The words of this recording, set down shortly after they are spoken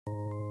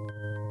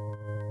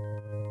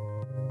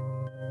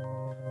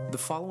The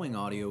following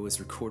audio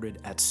is recorded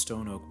at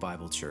Stone Oak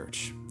Bible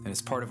Church and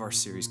is part of our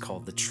series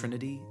called The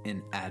Trinity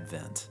in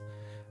Advent.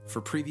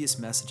 For previous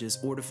messages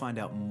or to find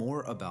out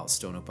more about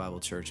Stone Oak Bible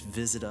Church,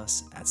 visit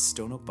us at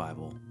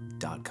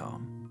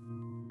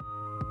stoneoakbible.com.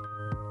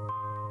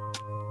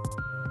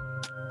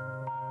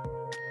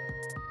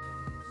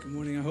 Good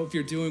morning. I hope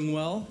you're doing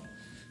well.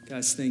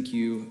 Guys, thank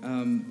you.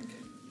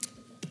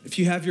 If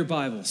you have your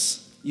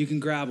Bibles, you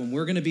can grab them.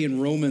 We're going to be in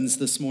Romans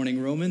this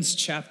morning, Romans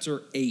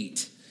chapter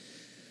 8.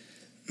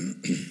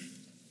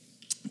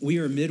 We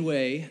are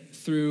midway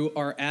through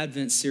our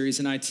Advent series,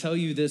 and I tell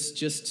you this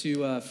just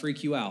to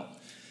freak you out,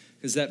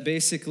 because that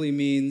basically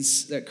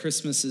means that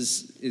Christmas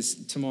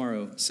is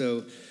tomorrow.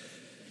 So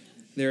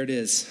there it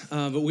is.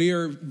 But we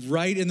are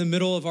right in the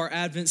middle of our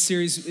Advent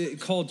series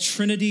called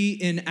Trinity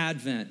in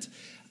Advent.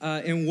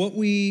 And what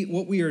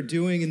we are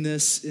doing in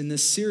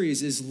this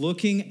series is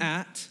looking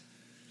at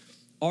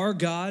our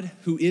God,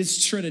 who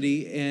is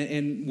Trinity,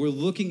 and we're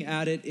looking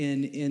at it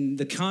in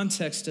the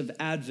context of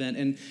Advent.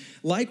 And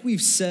like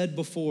we've said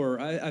before,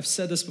 I've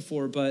said this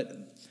before,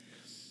 but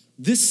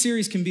this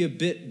series can be a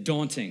bit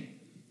daunting.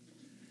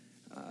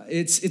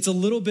 It's a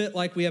little bit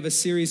like we have a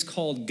series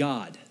called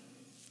God.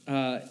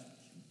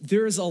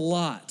 There is a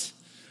lot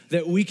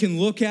that we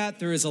can look at.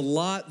 There is a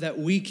lot that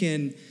we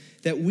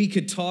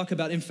could talk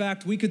about. In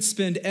fact, we could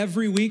spend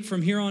every week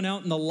from here on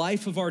out in the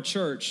life of our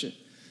church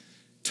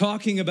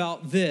talking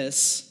about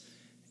this,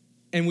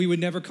 and we would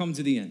never come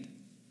to the end.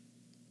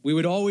 We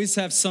would always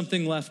have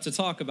something left to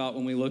talk about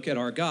when we look at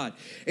our God.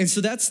 And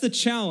so that's the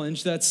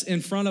challenge that's in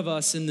front of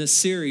us in this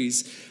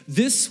series.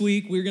 This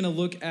week, we're going to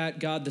look at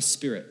God the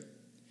Spirit.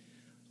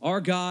 Our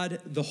God,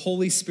 the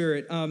Holy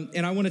Spirit.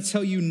 And I want to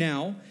tell you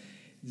now,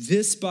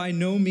 this by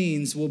no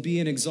means will be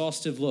an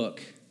exhaustive look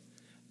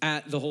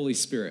at the Holy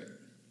Spirit.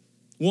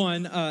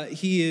 One,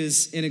 he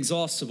is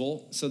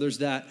inexhaustible, so there's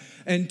that.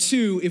 And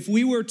two, if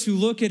we were to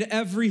look at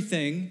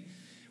everything,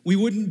 we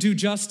wouldn't do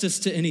justice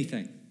to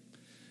anything.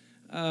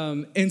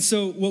 And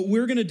so what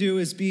we're going to do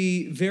is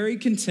be very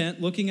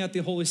content looking at the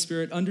Holy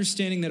Spirit,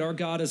 understanding that our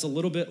God is a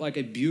little bit like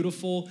a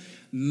beautiful,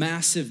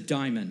 massive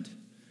diamond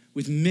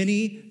with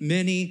many,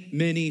 many,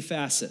 many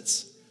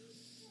facets.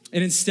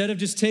 And instead of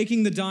just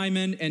taking the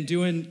diamond and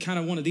doing kind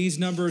of one of these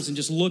numbers and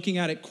just looking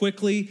at it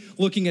quickly,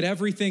 looking at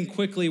everything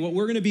quickly, what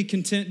we're going to be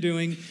content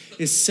doing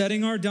is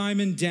setting our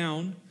diamond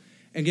down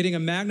and getting a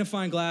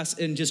magnifying glass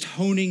and just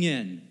honing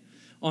in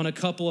on a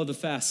couple of the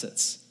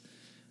facets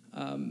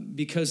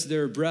because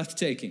they're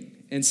breathtaking.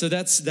 And so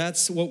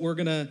that's what we're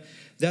gonna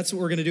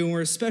do, and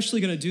we're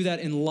especially going to do that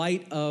in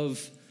light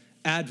of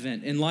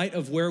Advent, in light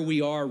of where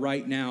we are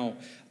right now.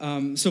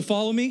 So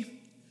follow me.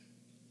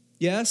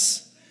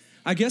 Yes.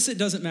 I guess it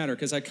doesn't matter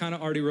because I kind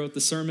of already wrote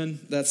the sermon.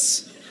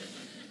 That's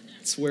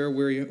where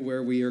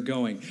we are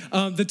going.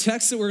 The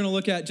text that we're going to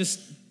look at,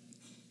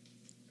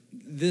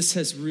 this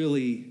has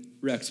really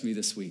wrecked me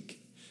this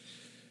week.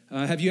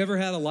 Have you ever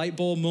had a light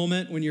bulb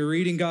moment when you're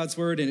reading God's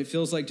word and it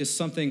feels like just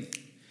something?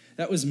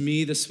 That was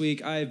me this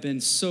week. I have been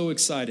so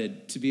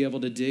excited to be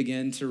able to dig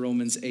into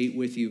Romans 8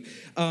 with you.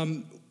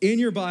 In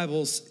your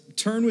Bibles,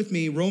 turn with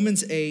me,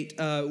 Romans 8.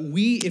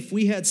 If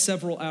we had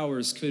several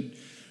hours,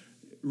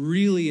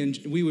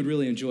 we would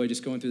really enjoy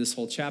just going through this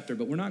whole chapter,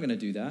 but we're not going to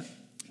do that,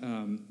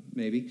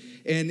 maybe.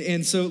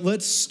 And so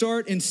let's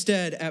start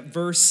instead at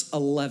verse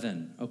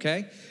 11,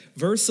 okay?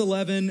 Verse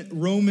 11,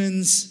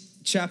 Romans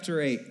chapter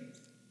 8.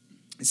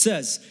 It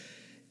says,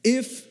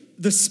 if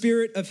the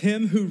spirit of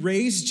him who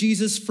raised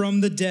Jesus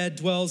from the dead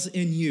dwells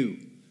in you.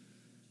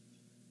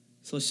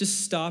 So let's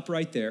just stop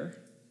right there.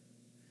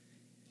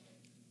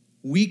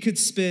 We could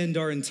spend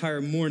our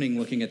entire morning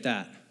looking at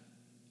that.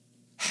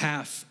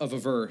 Half of a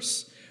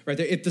verse. Right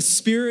there. If the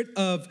spirit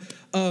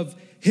of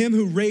him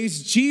who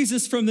raised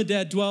Jesus from the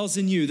dead dwells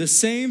in you, the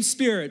same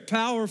spirit,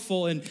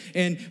 powerful and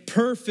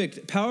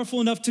perfect,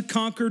 powerful enough to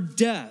conquer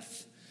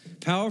death,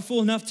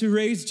 powerful enough to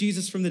raise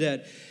Jesus from the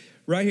dead.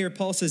 Right here,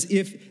 Paul says,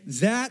 if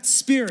that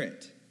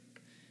spirit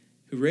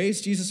who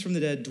raised Jesus from the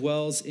dead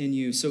dwells in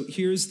you. So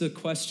here's the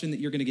question that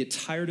you're going to get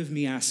tired of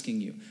me asking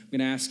you. I'm going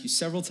to ask you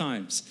several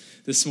times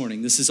this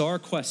morning. This is our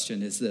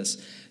question, is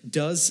this.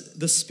 Does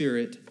the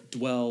Spirit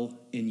dwell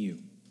in you?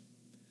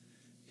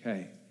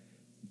 Okay,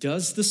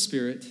 does the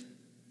Spirit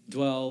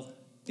dwell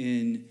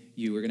in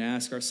you? We're going to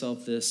ask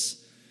ourselves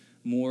this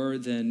more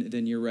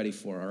than you're ready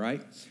for, all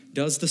right?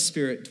 Does the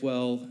Spirit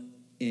dwell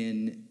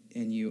in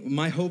you?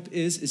 My hope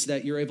is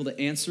that you're able to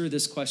answer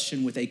this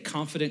question with a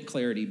confident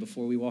clarity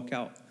before we walk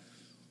out.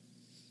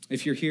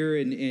 If you're here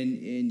and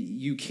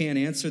you can't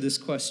answer this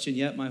question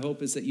yet, my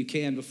hope is that you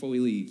can before we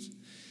leave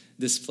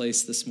this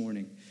place this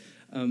morning.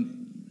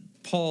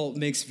 Paul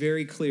makes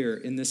very clear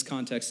in this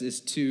context is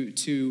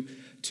to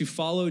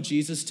follow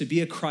Jesus, to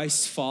be a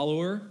Christ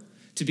follower,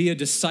 to be a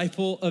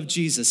disciple of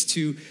Jesus,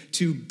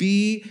 to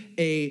be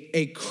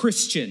a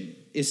Christian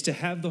is to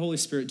have the Holy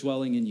Spirit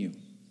dwelling in you.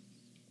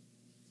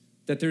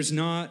 That there's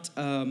not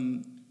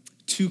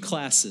two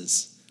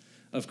classes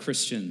of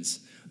Christians,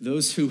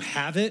 those who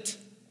have it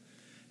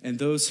and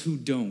those who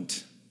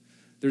don't.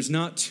 There's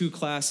not two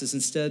classes.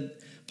 Instead,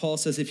 Paul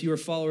says, if you are a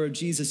follower of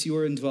Jesus, you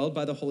are indwelled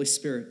by the Holy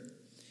Spirit.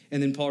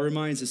 And then Paul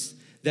reminds us,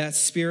 that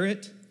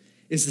Spirit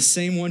is the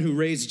same one who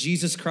raised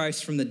Jesus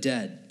Christ from the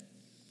dead.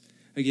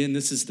 Again,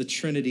 this is the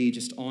Trinity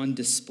just on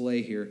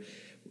display here.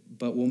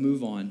 But we'll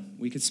move on.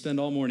 We could spend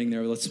all morning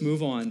there. Let's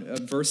move on.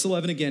 Verse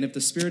 11 again. If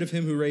the Spirit of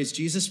him who raised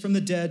Jesus from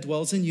the dead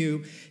dwells in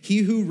you, he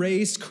who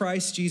raised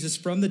Christ Jesus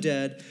from the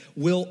dead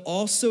will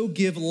also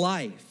give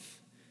life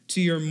to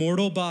your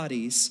mortal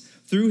bodies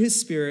through his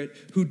Spirit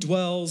who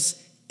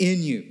dwells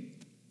in you.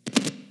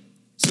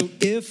 So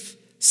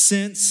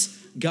since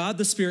God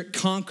the Spirit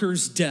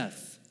conquers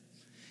death,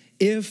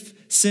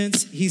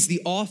 since he's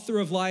the author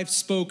of life,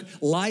 spoke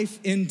life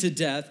into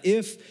death,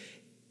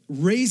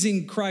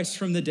 raising Christ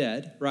from the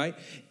dead, right?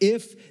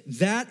 If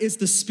that is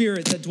the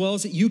Spirit that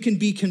dwells, you can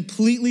be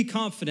completely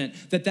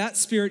confident that that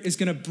Spirit is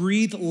going to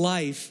breathe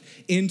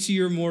life into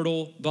your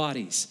mortal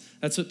bodies.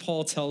 That's what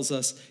Paul tells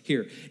us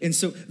here. And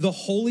so the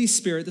Holy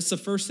Spirit, this is the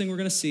first thing we're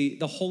going to see,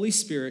 the Holy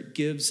Spirit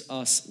gives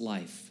us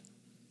life.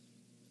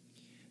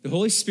 The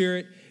Holy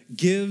Spirit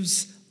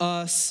gives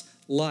us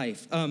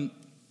life.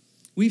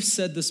 We've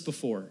said this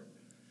before,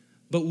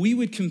 but we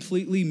would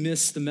completely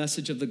miss the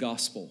message of the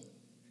gospel.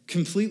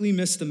 Completely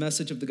miss the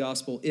message of the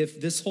gospel if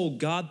this whole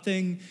God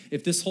thing,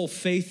 if this whole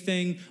faith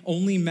thing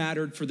only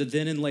mattered for the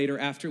then and later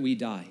after we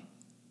die.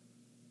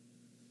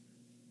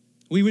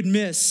 We would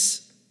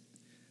miss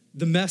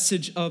the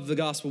message of the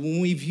gospel.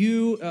 When we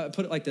view,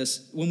 put it like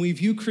this, when we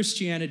view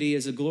Christianity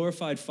as a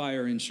glorified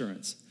fire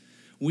insurance,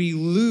 we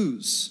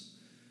lose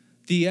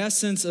the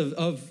essence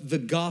of the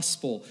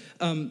gospel.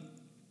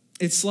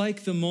 It's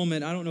like the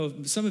moment, I don't know,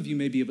 if some of you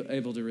may be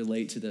able to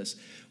relate to this,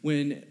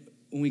 when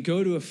we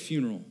go to a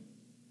funeral,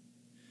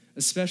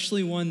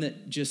 especially one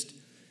that just,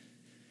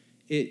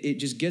 it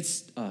just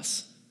gets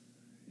us.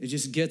 It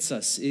just gets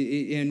us.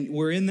 And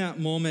we're in that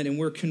moment and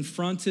we're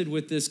confronted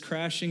with this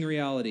crashing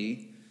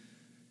reality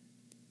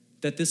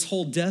that this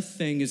whole death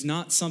thing is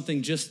not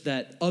something just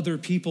that other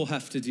people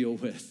have to deal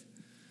with.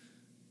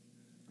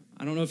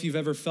 I don't know if you've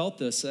ever felt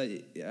this.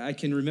 I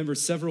can remember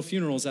several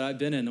funerals that I've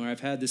been in where I've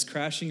had this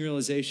crashing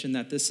realization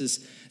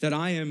that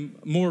I am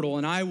mortal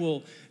and I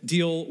will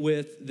deal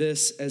with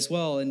this as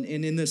well. And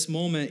in this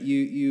moment,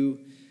 you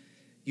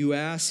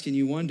ask and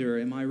you wonder,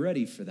 am I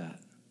ready for that?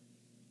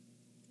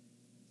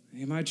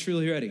 Am I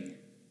truly ready?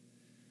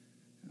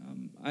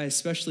 I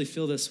especially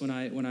feel this when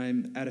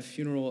I'm at a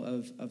funeral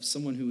of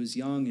someone who was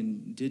young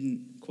and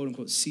didn't, quote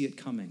unquote, see it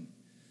coming.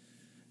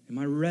 Am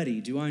I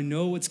ready? Do I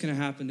know what's going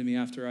to happen to me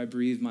after I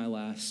breathe my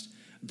last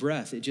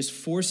breath? It just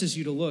forces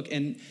you to look.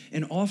 And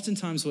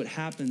oftentimes what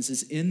happens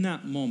is in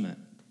that moment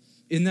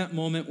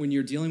when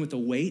you're dealing with the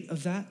weight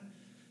of that,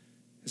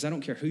 because I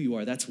don't care who you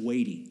are, that's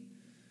weighty.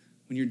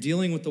 When you're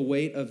dealing with the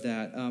weight of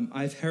that,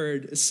 I've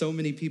heard so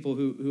many people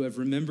who have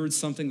remembered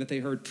something that they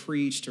heard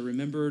preached or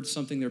remembered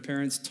something their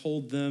parents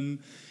told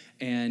them.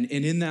 And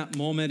in that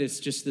moment,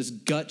 it's just this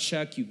gut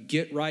check. You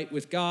get right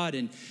with God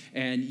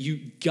and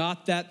you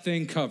got that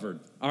thing covered.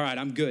 All right,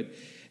 I'm good.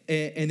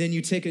 And then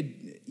you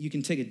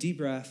can take a deep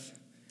breath.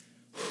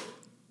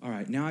 All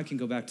right, now I can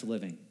go back to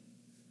living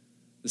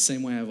the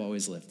same way I've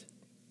always lived.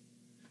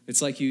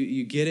 It's like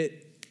you get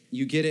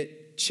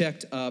it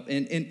checked up.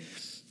 And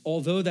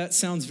although that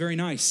sounds very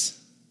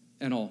nice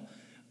and all,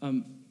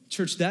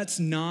 church, that's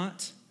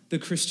not the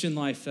Christian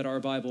life that our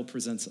Bible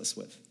presents us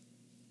with.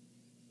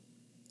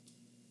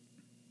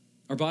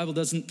 Our Bible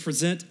doesn't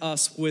present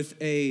us with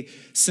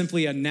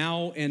simply a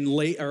now and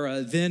late or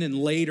a then and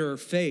later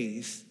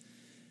faith.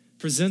 It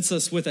presents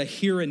us with a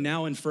here and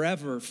now and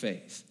forever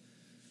faith.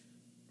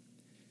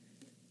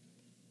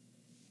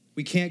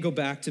 We can't go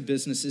back to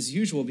business as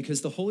usual because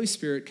the Holy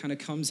Spirit kind of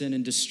comes in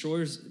and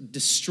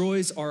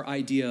destroys our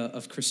idea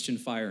of Christian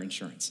fire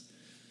insurance.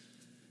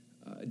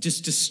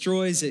 Just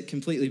destroys it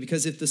completely,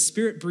 because if the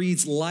Spirit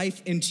breathes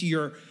life into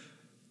your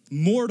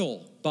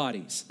mortal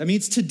bodies, that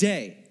means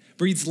today,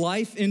 breathes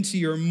life into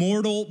your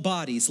mortal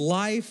bodies,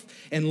 life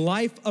and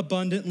life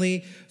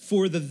abundantly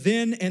for the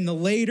then and the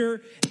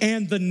later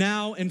and the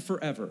now and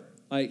forever.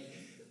 Like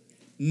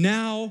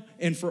now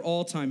and for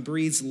all time,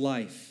 breathes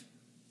life.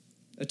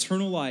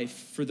 Eternal life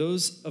for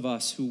those of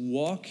us who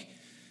walk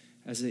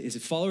as a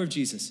follower of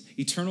Jesus.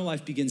 Eternal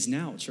life begins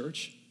now,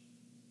 church.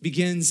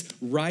 Begins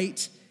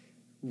right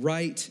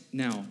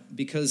now,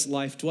 because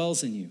life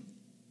dwells in you.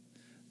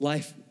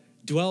 Life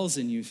dwells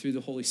in you through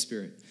the Holy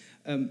Spirit.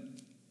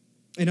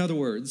 In other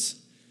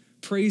words,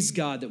 praise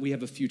God that we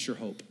have a future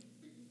hope.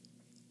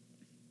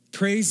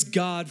 Praise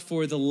God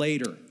for the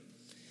later,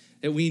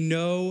 that we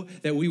know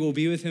that we will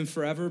be with him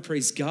forever.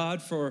 Praise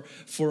God for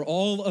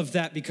all of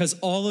that, because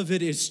all of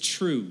it is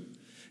true.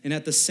 And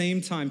at the same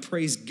time,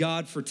 praise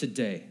God for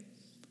today.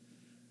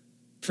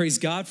 Praise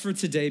God for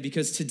today,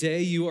 because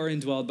today you are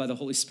indwelled by the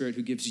Holy Spirit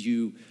who gives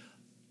you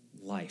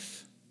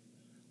life.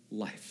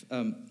 Life.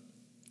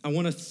 I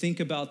want to think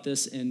about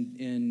this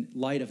in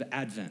light of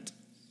Advent.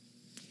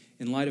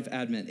 In light of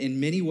Advent. In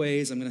many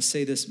ways, I'm going to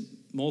say this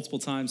multiple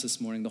times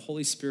this morning, the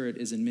Holy Spirit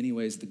is in many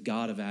ways the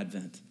God of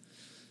Advent.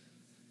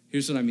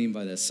 Here's what I mean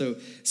by this. So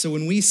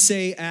when we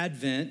say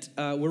Advent,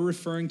 we're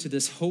referring to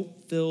this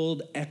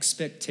hope-filled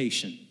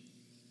expectation.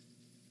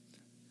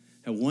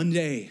 And one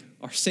day,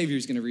 our Savior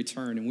is going to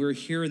return, and we're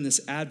here in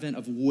this Advent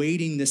of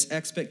waiting, this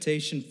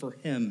expectation for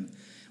him.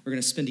 We're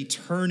going to spend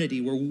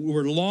eternity.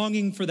 We're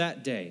longing for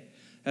that day.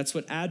 That's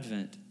what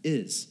Advent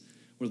is.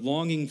 We're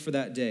longing for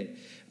that day.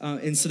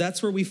 And so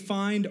that's where we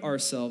find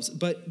ourselves.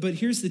 But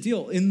here's the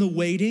deal. In the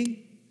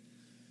waiting,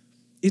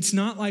 it's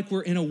not like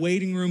we're in a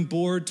waiting room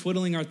bored,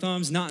 twiddling our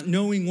thumbs, not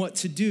knowing what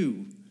to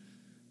do.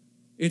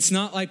 It's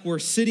not like we're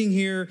sitting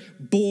here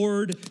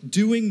bored,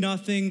 doing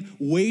nothing,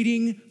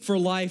 waiting for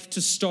life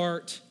to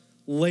start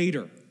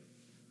later.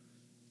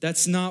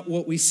 That's not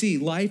what we see.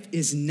 Life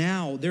is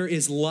now. There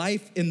is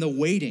life in the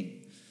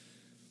waiting.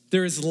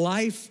 There is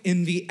life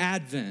in the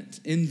Advent,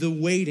 in the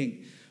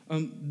waiting.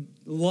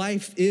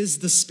 Life is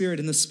the Spirit,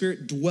 and the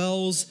Spirit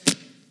dwells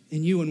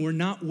in you, and we're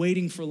not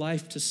waiting for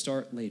life to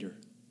start later.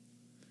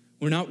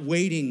 We're not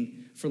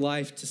waiting for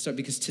life to start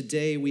because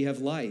today we have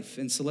life.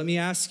 And so let me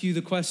ask you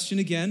the question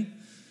again.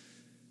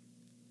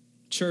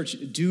 Church,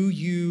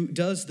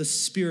 does the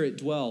Spirit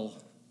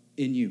dwell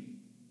in you?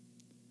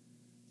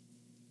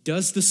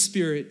 Does the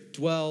Spirit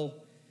dwell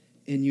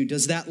in you?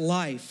 Does that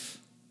life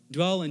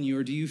dwell in you,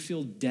 or do you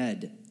feel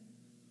dead?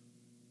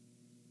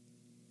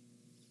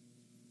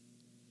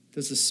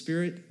 Does the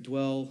Spirit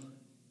dwell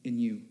in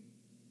you?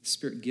 The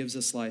Spirit gives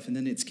us life. And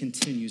then it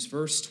continues,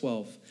 verse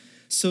 12.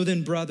 So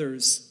then,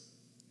 brothers,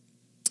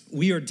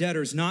 we are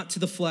debtors not to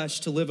the flesh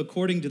to live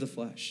according to the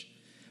flesh.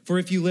 For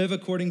if you live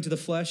according to the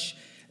flesh,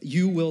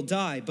 you will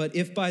die. But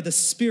if by the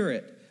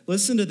Spirit,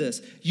 listen to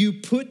this, you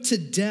put to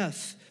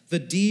death the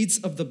deeds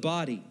of the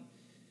body,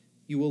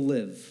 you will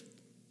live.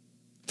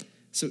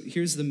 So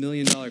here's the $1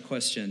 million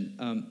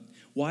question.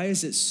 Why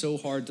is it so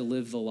hard to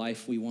live the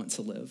life we want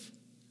to live?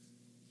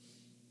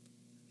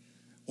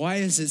 Why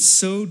is it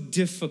so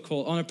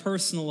difficult on a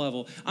personal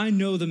level? I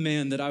know the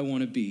man that I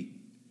want to be.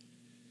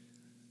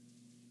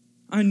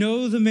 I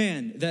know the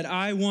man that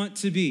I want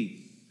to be.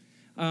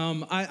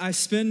 I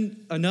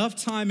spend enough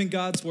time in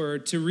God's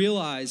word to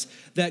realize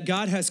that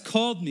God has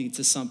called me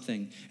to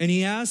something, and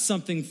he has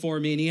something for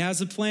me, and he has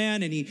a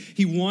plan, and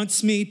he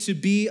wants me to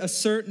be a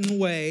certain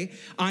way.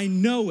 I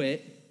know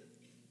it,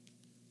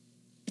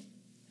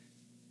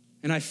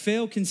 and I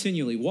fail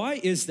continually.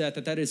 Why is that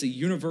is a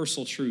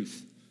universal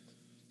truth?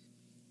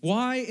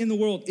 Why in the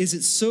world is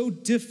it so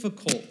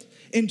difficult?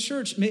 In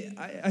church,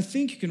 I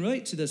think you can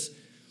relate to this.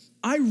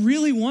 I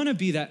really want to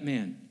be that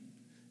man.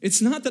 It's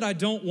not that I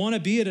don't want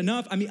to be it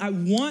enough. I mean, I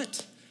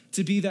want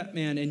to be that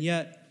man, and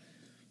yet,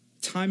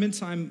 time and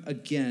time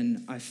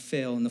again, I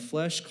fail, and the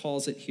flesh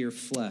calls it here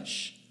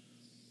flesh.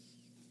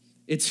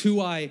 It's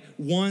who I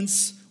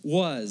once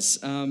was,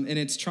 and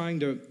it's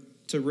trying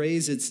to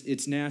raise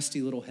its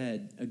nasty little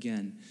head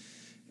again.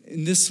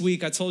 And this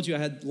week, I told you I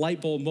had light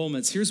bulb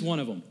moments. Here's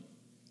one of them.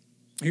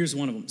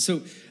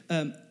 So,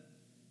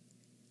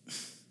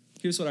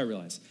 here's what I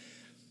realized.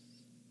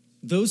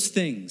 Those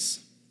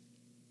things,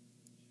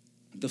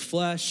 the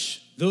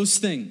flesh, those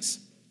things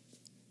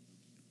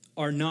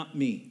are not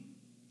me.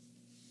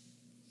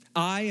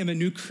 I am a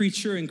new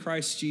creature in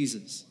Christ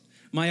Jesus.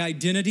 My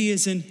identity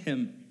is in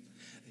him.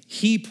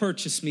 He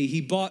purchased me. He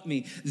bought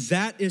me.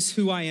 That is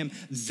who I am.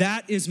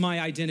 That is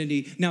my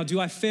identity. Now, do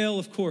I fail?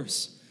 Of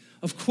course.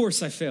 Of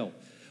course I fail.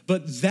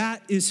 But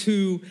that is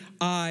who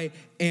I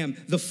am.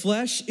 The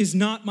flesh is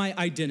not my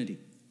identity.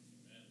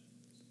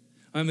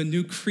 I'm a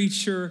new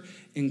creature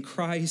in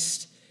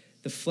Christ.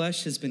 The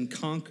flesh has been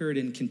conquered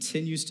and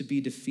continues to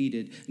be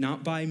defeated,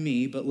 not by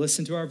me, but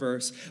listen to our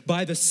verse.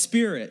 By the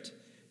Spirit,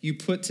 you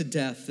put to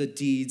death the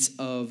deeds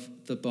of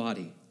the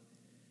body.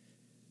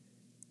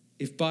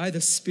 If by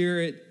the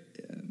Spirit,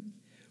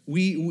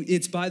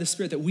 it's by the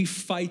Spirit that we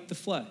fight the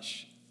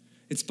flesh.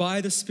 It's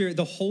by the Spirit.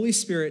 The Holy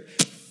Spirit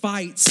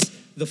fights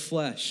the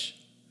flesh.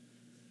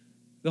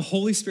 The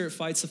Holy Spirit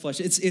fights the flesh.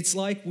 It's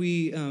like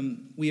we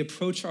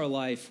approach our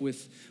life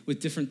with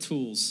different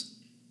tools.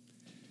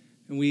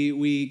 And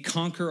we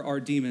conquer our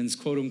demons,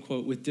 quote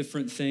unquote, with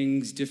different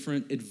things,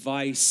 different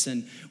advice.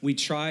 And we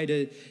try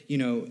to,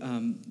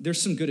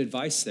 there's some good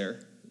advice there.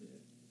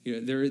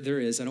 There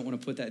is. I don't want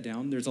to put that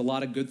down. There's a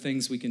lot of good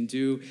things we can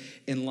do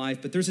in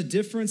life. But there's a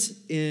difference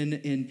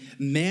in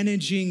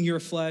managing your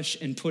flesh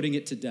and putting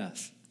it to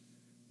death.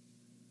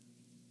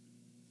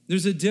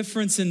 There's a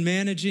difference in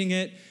managing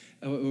it,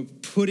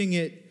 putting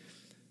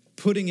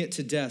it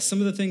to death. Some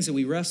of the things that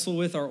we wrestle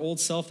with, our old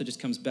self that just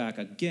comes back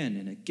again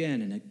and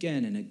again and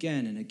again and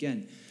again and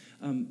again.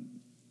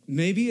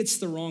 Maybe it's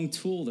the wrong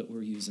tool that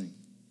we're using.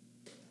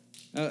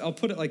 I'll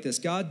put it like this.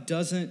 God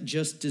doesn't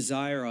just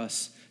desire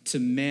us to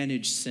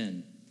manage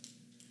sin.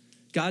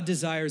 God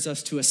desires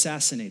us to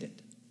assassinate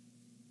it.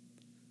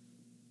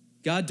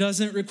 God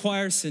doesn't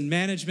require sin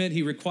management.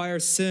 He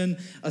requires sin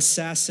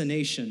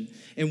assassination.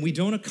 And we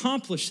don't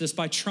accomplish this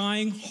by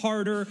trying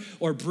harder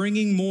or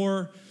bringing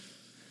more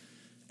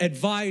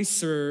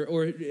advice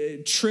or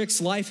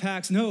tricks, life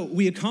hacks. No,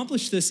 we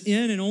accomplish this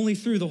in and only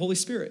through the Holy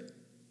Spirit.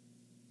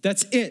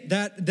 That's it.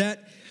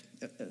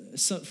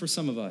 for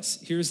some of us,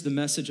 here's the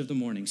message of the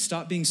morning.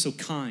 Stop being so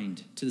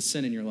kind to the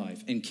sin in your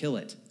life and kill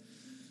it.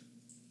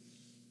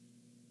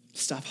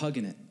 Stop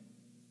hugging it.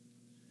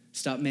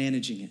 Stop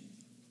managing it,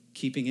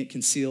 keeping it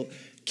concealed.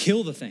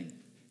 Kill the thing.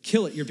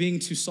 Kill it. You're being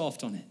too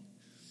soft on it.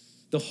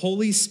 The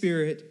Holy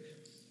Spirit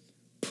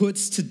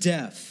puts to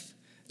death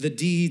the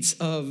deeds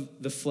of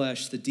the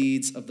flesh, the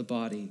deeds of the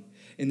body.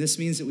 And this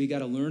means that we got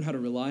to learn how to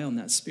rely on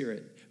that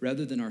Spirit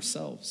rather than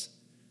ourselves.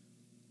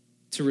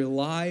 To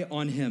rely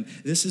on him.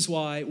 This is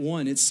why,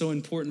 one, it's so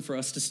important for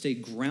us to stay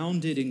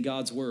grounded in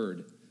God's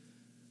word.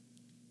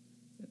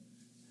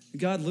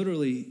 God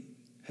literally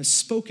has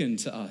spoken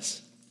to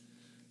us.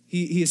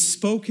 He has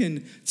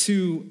spoken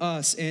to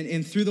us,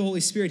 and through the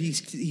Holy Spirit,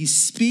 he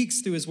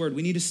speaks through his word.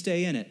 We need to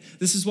stay in it.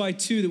 This is why,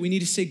 too, that we need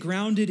to stay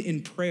grounded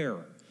in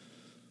prayer.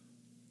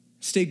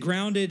 Stay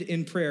grounded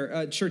in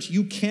prayer. Church,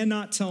 you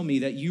cannot tell me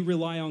that you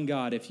rely on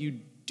God if you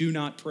do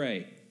not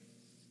pray.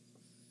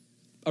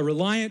 A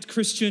reliant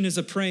Christian is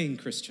a praying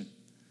Christian.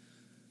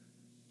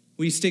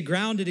 We stay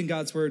grounded in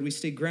God's word. We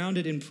stay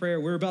grounded in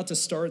prayer. We're about to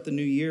start the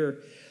new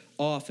year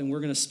off, and we're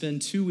going to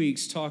spend 2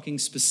 weeks talking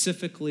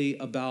specifically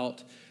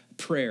about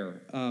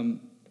prayer.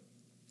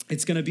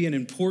 It's going to be an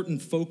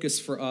important focus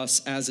for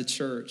us as a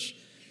church.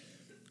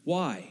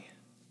 Why?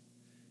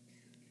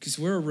 Because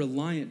we're a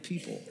reliant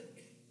people.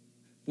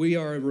 We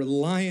are a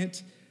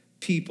reliant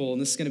people,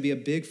 and this is going to be a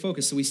big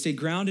focus. So we stay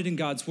grounded in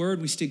God's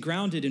word, we stay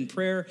grounded in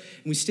prayer,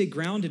 and we stay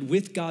grounded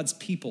with God's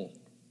people.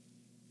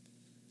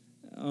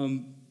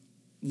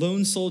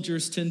 Lone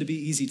soldiers tend to be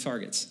easy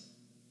targets.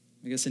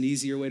 I guess an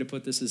easier way to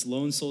put this is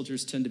lone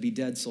soldiers tend to be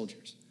dead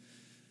soldiers.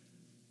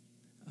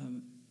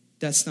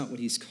 That's not what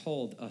he's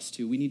called us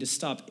to. We need to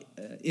stop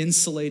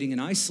insulating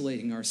and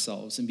isolating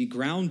ourselves and be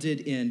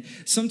grounded in.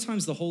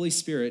 Sometimes the Holy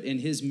Spirit, in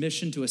his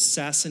mission to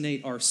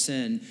assassinate our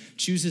sin,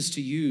 chooses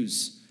to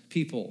use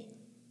people,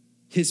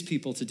 his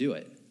people, to do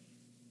it.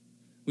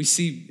 We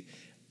see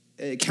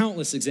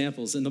countless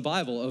examples in the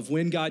Bible of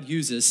when God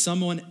uses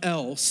someone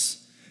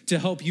else to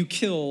help you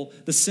kill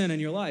the sin in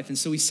your life. And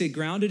so we stay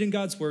grounded in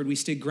God's word. We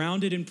stay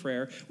grounded in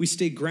prayer. We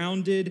stay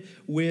grounded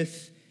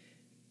with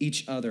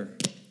each other.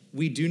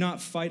 We do not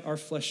fight our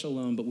flesh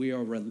alone, but we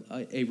are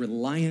a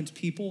reliant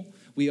people.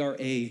 We are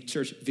a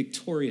church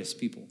victorious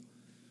people.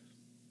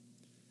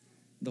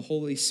 The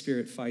Holy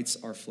Spirit fights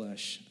our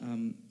flesh.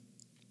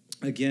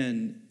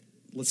 Again,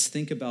 let's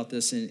think about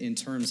this in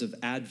terms of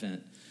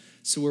Advent.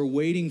 So we're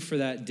waiting for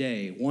that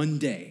day, one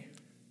day,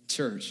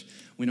 church,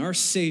 when our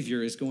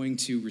Savior is going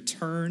to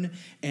return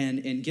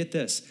and get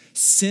this,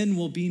 sin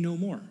will be no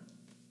more.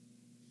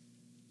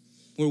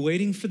 We're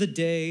waiting for the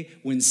day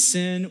when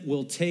sin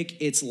will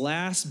take its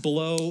last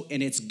blow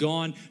and it's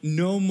gone.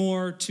 No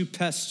more to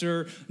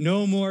pester,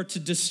 no more to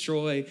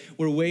destroy.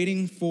 We're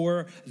waiting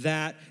for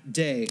that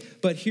day.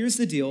 But here's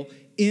the deal.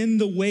 In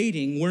the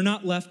waiting, we're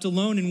not left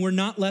alone and we're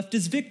not left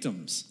as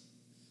victims.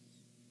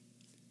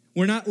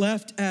 We're not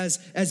left as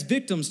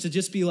victims to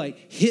just be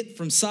like hit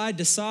from side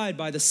to side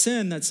by the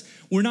sin.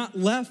 We're not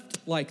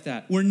left like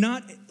that. We're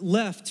not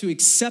left to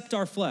accept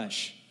our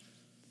flesh.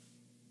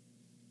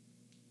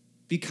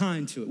 Be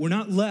kind to it. We're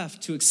not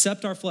left to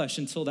accept our flesh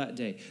until that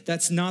day.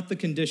 That's not the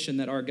condition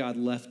that our God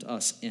left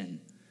us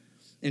in.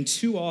 And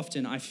too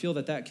often, I feel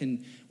that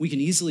we can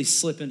easily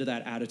slip into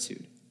that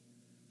attitude.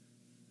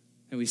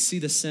 And we see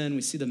the sin,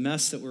 we see the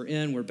mess that we're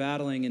in, we're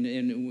battling,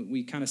 and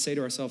we kind of say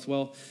to ourselves,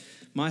 well,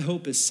 my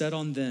hope is set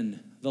on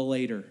then, the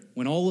later,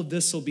 when all of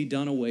this will be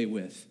done away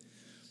with.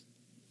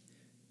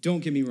 Don't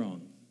get me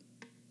wrong.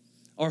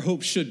 Our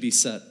hope should be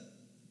set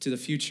to the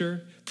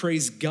future.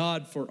 Praise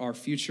God for our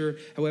future.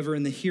 However,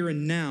 in the here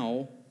and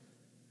now,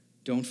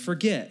 don't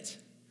forget,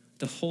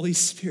 the Holy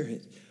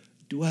Spirit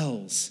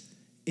dwells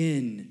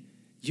in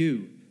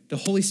you. The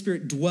Holy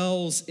Spirit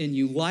dwells in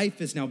you.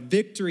 Life is now,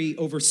 victory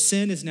over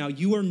sin is now.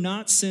 You are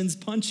not sin's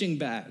punching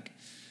bag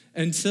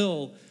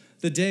until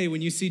the day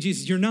when you see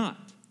Jesus. You're not.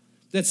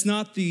 That's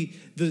not the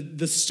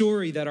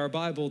story that our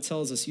Bible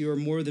tells us. You are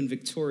more than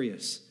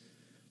victorious.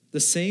 The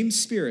same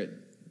Spirit,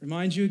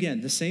 remind you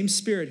again, the same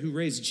Spirit who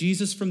raised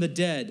Jesus from the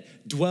dead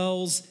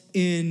dwells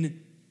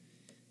in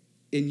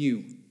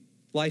you.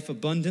 Life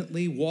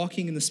abundantly,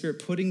 walking in the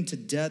Spirit, putting to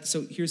death.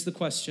 So here's the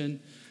question.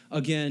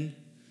 Again,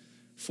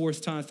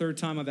 third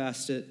time I've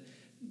asked it.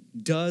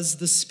 Does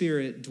the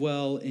Spirit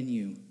dwell in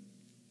you?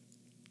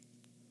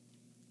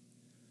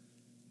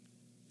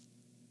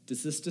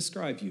 Does this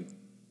describe you?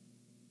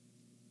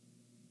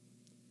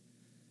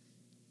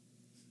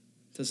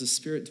 Does the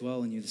Spirit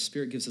dwell in you? The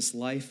Spirit gives us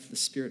life. The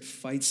Spirit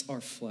fights our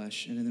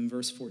flesh. And then in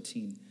verse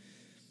 14,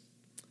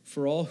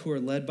 for all who are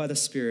led by the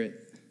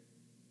Spirit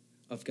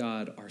of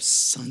God are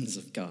sons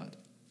of God.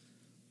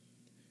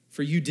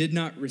 For you did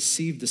not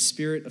receive the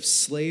spirit of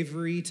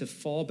slavery to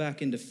fall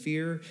back into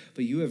fear,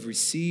 but you have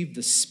received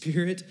the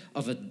spirit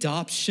of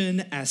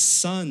adoption as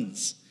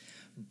sons,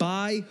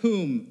 by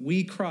whom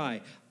we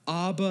cry,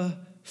 Abba,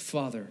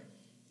 Father.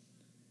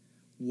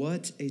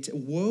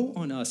 Woe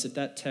on us if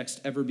that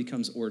text ever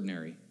becomes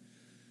ordinary.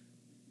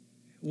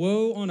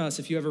 Woe on us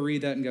if you ever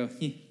read that and go,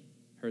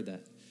 heard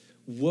that.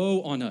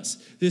 Woe on us.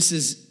 This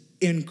is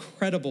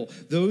incredible.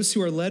 Those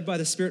who are led by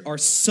the Spirit are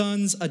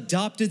sons,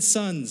 adopted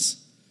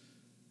sons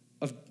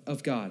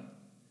of God.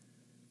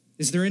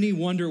 Is there any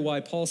wonder why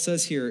Paul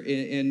says here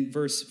in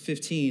verse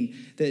 15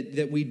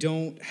 that we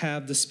don't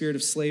have the spirit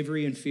of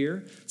slavery and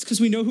fear? It's because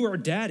we know who our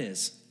dad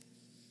is,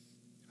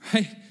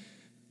 right?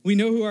 We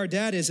know who our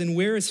dad is, and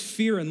where is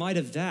fear in light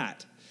of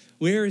that?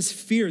 Where is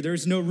fear?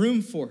 There's no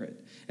room for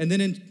it. And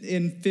then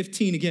in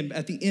 15, again,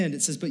 at the end,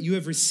 it says, but you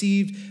have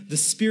received the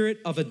spirit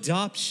of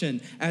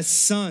adoption as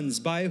sons,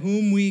 by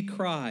whom we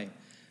cry,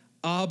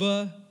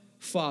 Abba,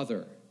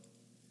 Father.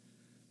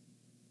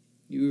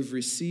 You have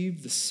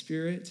received the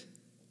spirit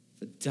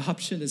of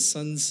adoption as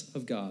sons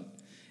of God.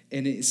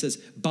 And it says,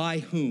 by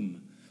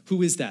whom?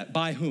 Who is that?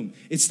 By whom?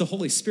 It's the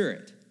Holy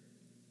Spirit.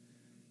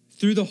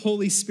 Through the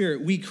Holy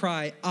Spirit, we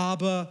cry,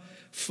 Abba,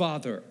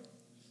 Father.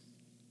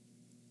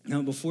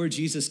 Now, before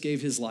Jesus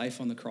gave his life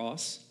on the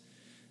cross,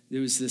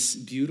 there was this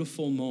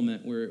beautiful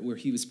moment where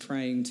he was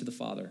praying to the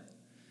Father.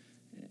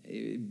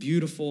 A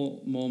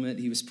beautiful moment.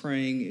 He was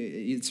praying.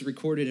 It's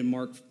recorded in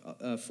Mark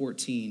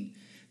 14.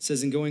 It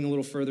says, and going a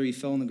little further, he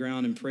fell on the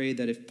ground and prayed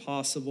that if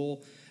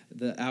possible,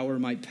 the hour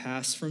might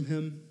pass from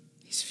him.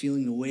 He's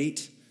feeling the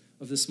weight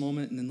of this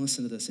moment. And then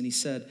listen to this. And he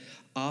said,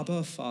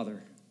 Abba,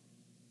 Father,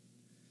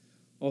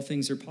 all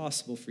things are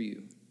possible for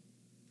you.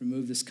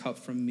 Remove this cup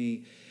from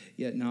me,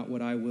 yet not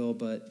what I will,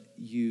 but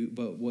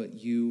what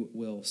you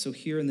will. So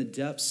here in the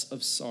depths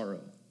of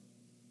sorrow,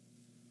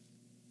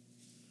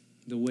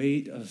 the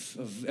weight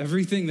of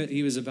everything that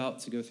he was about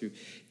to go through,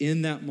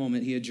 in that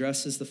moment, he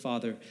addresses the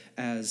Father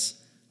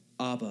as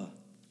Abba,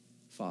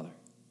 Father.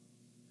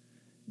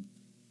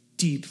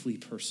 Deeply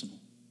personal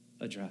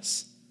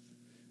address.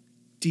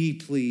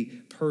 Deeply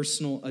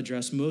personal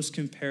address. Most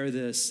compare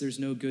this, there's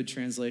no good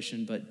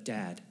translation, but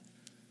Dad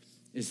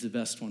is the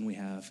best one we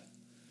have.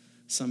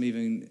 Some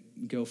even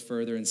go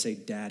further and say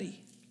daddy.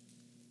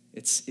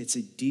 It's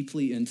a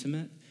deeply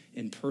intimate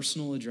and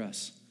personal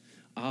address.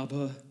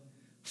 Abba,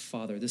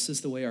 Father. This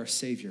is the way our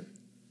Savior,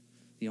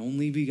 the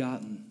only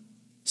begotten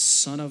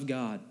Son of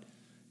God,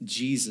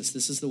 Jesus,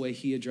 this is the way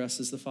he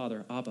addresses the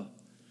Father. Abba.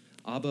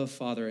 Abba,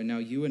 Father. And now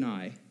you and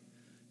I,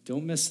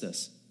 don't miss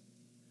this,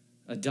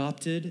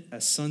 adopted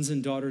as sons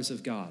and daughters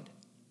of God.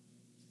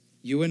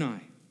 You and I,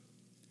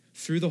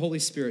 through the Holy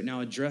Spirit, now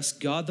address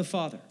God the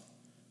Father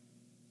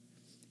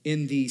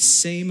in the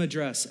same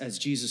address as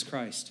Jesus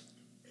Christ.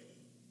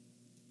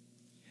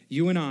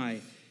 You and I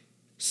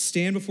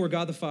stand before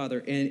God the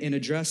Father and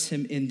address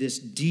him in this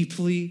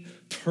deeply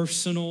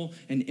personal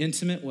and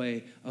intimate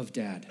way of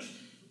Dad.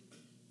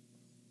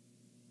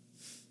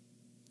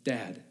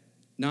 Dad.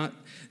 Not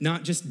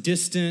just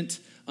distant,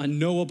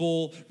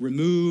 unknowable,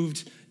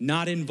 removed,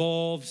 not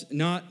involved,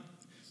 not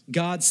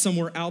God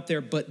somewhere out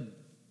there, but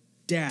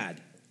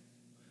Dad.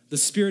 The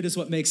Spirit is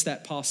what makes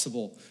that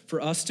possible for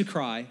us to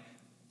cry,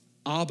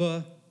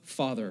 Abba,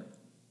 Father,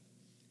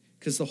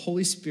 because the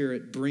Holy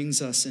Spirit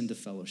brings us into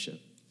fellowship.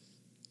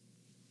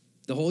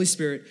 The Holy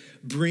Spirit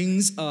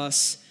brings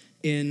us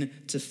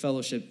into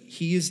fellowship.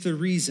 He is the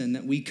reason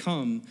that we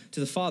come to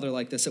the Father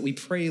like this, that we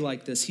pray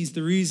like this. He's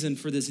the reason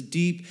for this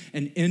deep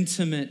and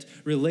intimate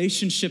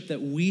relationship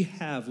that we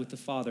have with the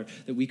Father,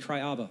 that we cry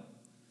Abba.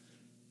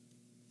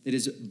 It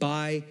is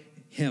by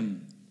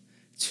him.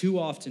 Too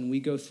often we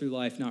go through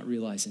life not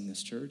realizing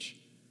this, church.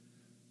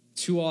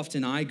 Too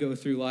often I go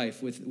through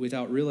life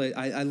without realizing.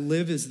 I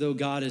live as though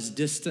God is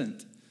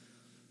distant.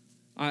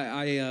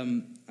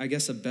 I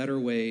guess a better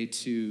way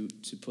to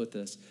put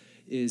this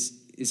is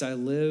I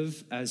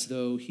live as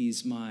though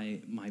he's my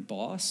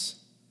boss,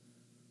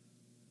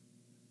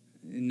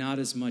 and not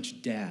as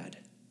much dad.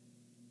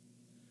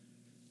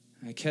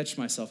 I catch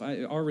myself.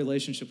 Our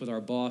relationship with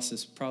our boss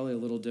is probably a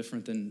little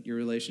different than your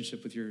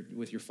relationship with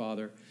your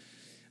father.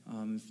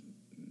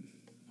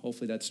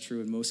 Hopefully that's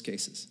true in most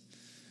cases.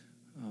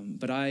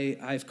 But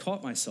I've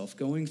caught myself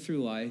going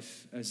through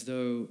life as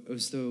though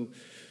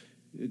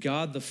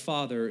God the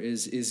Father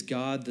is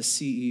God the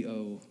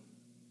CEO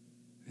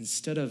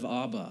instead of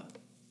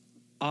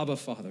Abba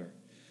Father.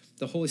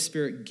 The Holy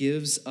Spirit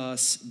gives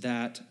us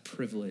that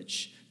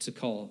privilege to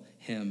call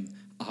him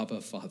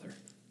Abba Father.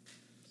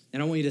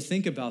 And I want you to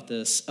think about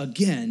this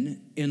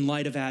again in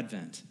light of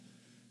Advent.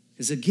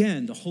 Because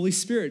again, the Holy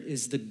Spirit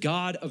is the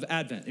God of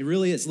Advent. It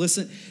really is.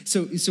 Listen,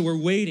 so we're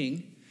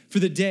waiting for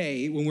the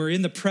day when we're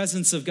in the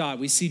presence of God.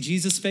 We see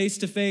Jesus face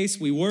to face.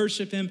 We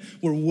worship him.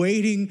 We're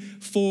waiting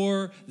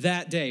for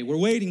that day. We're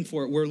waiting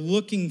for it. We're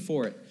looking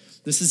for it.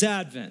 This is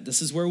Advent.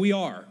 This is where we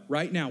are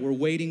right now. We're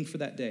waiting for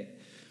that day.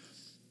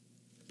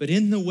 But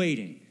in the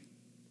waiting,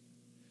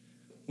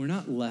 we're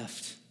not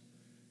left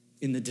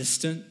in the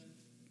distant.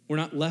 We're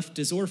not left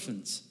as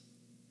orphans.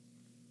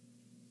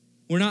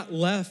 We're not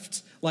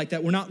left like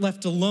that. We're not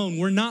left alone.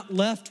 We're not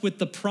left with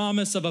the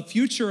promise of a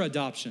future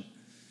adoption.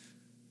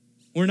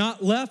 We're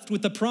not left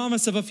with the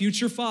promise of a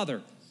future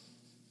father.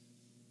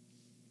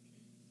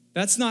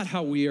 That's not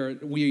how we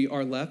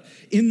are left.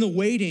 In the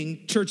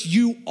waiting, church,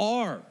 you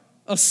are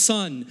a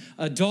son,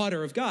 a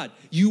daughter of God.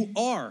 You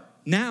are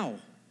now.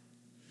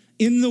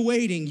 in the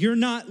waiting, you're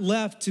not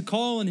left to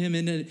call on him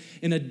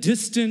in a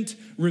distant,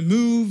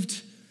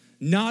 removed,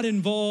 not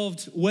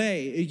involved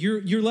way.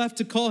 You're left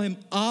to call him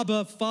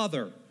Abba,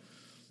 Father.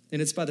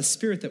 And it's by the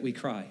Spirit that we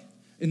cry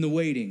in the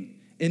waiting,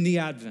 in the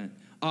Advent.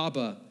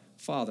 Abba,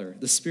 Father.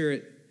 The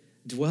Spirit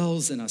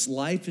dwells in us.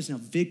 Life is now.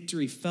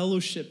 Victory,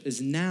 fellowship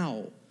is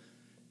now.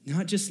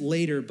 Not just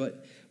later,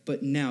 but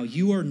now.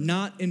 You are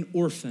not an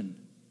orphan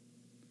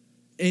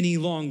any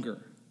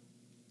longer.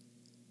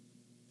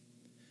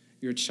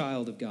 You're a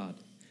child of God.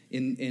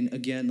 And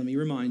again, let me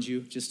remind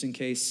you, just in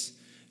case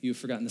you've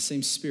forgotten, the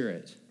same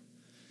Spirit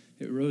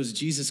that rose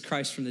Jesus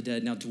Christ from the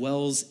dead now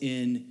dwells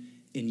in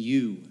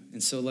you.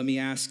 And so let me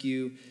ask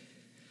you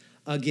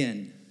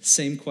again,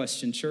 same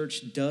question,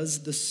 church.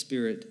 Does the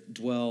Spirit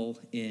dwell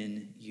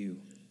in you?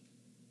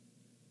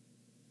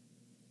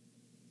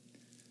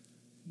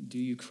 Do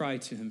you cry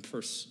to him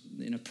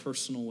in a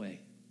personal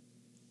way?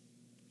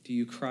 Do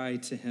you cry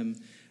to him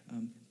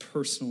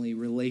personally,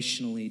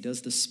 relationally?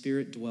 Does the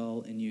Spirit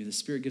dwell in you? The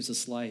Spirit gives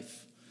us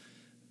life.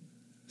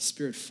 The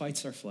Spirit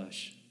fights our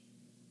flesh.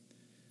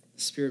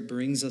 The Spirit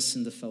brings us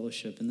into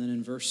fellowship. And then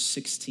in verse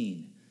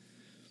 16,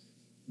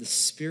 the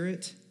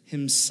Spirit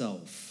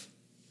himself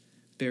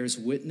bears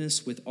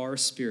witness with our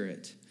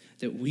spirit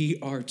that we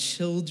are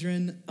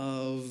children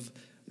of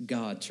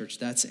God. Church,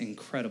 that's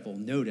incredible.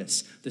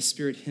 Notice the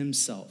Spirit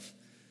himself.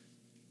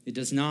 It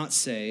does not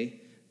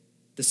say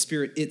the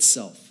Spirit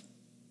itself.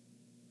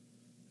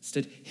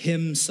 Instead,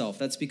 himself.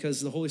 That's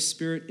because the Holy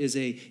Spirit is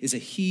a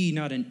he,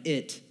 not an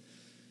it.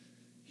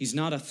 He's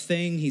not a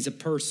thing, he's a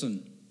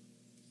person.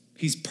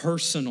 He's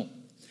personal.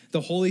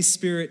 The Holy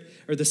Spirit,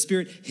 or the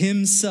Spirit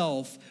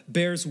himself,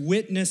 bears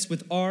witness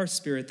with our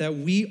spirit that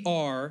we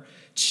are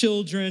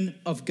children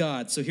of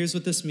God. So here's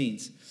what this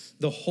means.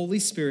 The Holy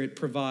Spirit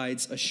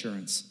provides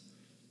assurance.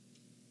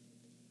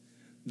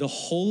 The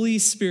Holy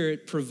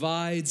Spirit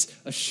provides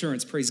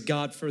assurance. Praise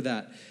God for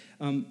that.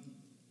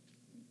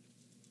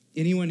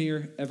 Anyone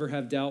here ever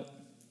have doubt?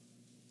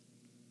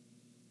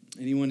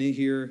 Anyone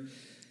here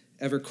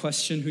ever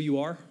question who you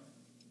are?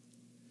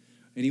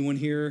 Anyone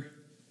here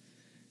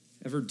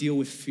ever deal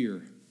with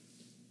fear?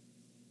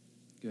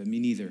 Good, me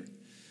neither.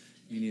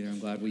 Me neither. I'm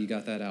glad we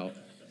got that out.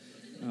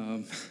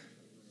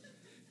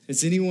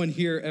 Has anyone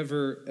here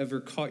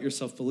ever caught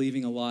yourself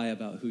believing a lie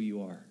about who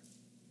you are?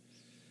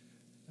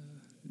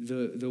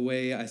 The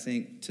way I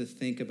think to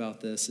think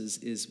about this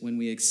is when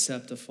we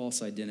accept a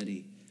false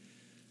identity.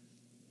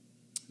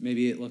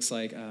 Maybe it looks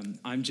like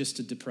I'm just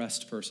a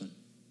depressed person.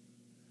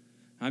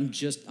 I'm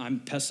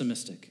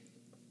pessimistic.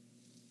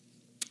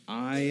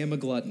 I am a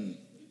glutton.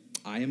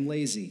 I am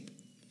lazy.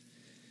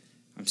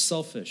 I'm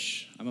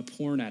selfish. I'm a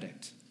porn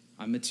addict.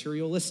 I'm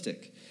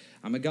materialistic.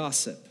 I'm a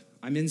gossip.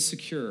 I'm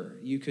insecure.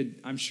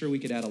 I'm sure we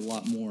could add a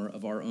lot more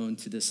of our own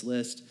to this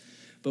list,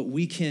 but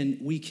we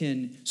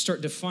can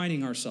start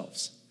defining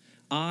ourselves.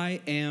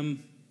 I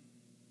am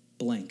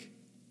blank.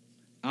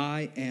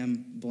 I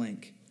am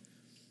blank.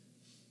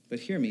 But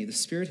hear me, the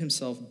Spirit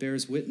himself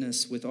bears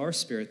witness with our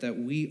spirit that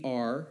we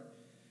are,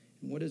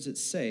 what does it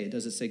say?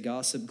 Does it say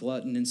gossip,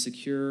 glutton,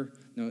 insecure?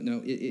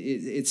 No,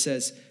 it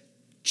says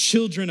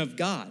children of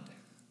God.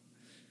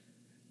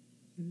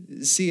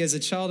 See, as a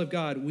child of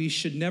God, we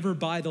should never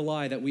buy the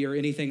lie that we are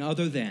anything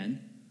other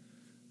than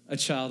a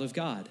child of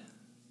God.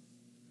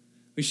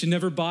 We should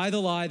never buy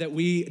the lie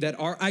that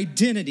our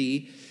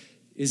identity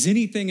is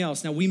anything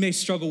else. Now, we may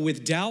struggle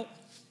with doubt.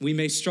 We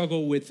may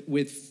struggle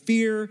with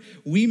fear.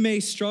 We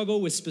may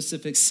struggle with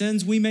specific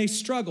sins. We may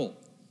struggle.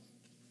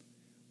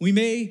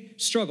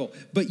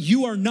 But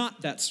you are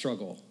not that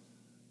struggle.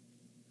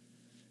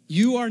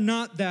 You are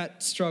not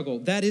that struggle.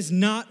 That is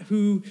not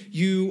who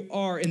you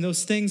are, and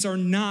those things are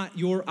not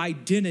your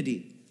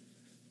identity.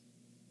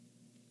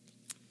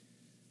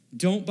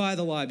 Don't buy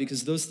the lie,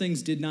 because those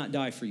things did not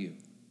die for you.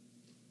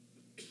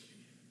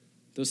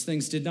 Those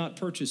things did not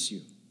purchase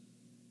you.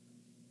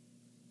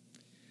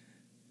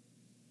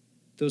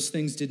 Those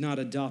things did not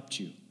adopt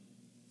you.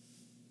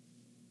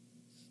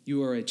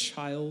 You are a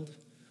child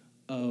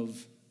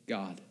of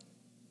God.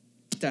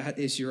 That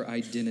is your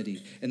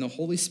identity. And the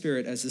Holy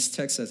Spirit, as this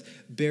text says,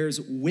 bears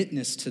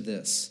witness to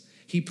this.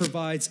 He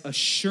provides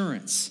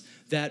assurance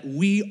that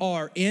we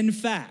are, in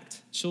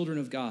fact, children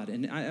of God.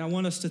 And I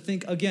want us to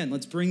think again,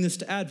 let's bring this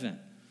to Advent.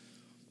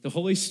 The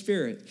Holy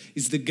Spirit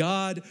is the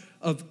God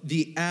of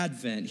the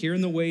Advent. Here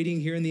in the waiting,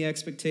 here in the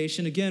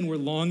expectation. Again, we're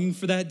longing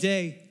for that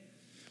day.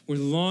 We're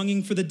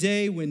longing for the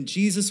day when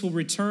Jesus will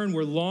return.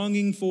 We're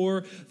longing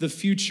for the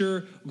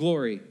future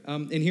glory.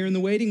 And here in the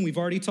waiting, we've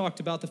already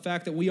talked about the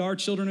fact that we are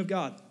children of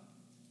God.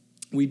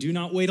 We do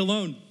not wait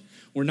alone.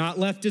 We're not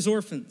left as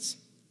orphans.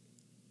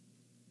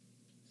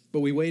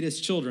 But we wait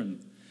as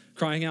children,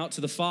 crying out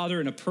to the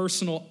Father in a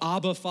personal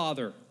Abba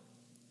Father.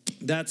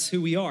 That's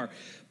who we are.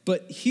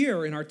 But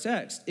here in our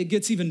text, it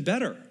gets even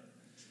better.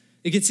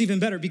 It gets even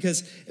better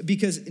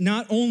because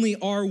not only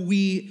are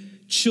we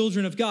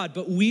children of God,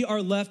 but we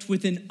are left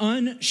with an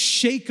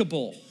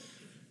unshakable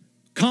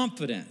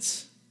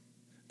confidence,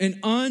 an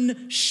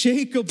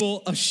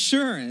unshakable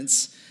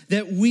assurance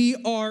that we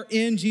are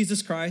in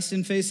Jesus Christ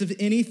in face of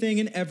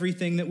anything and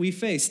everything that we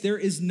face.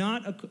 This is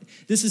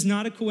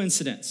not a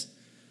coincidence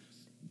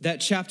that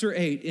chapter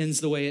 8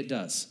 ends the way it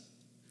does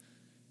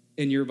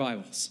in your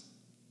Bibles.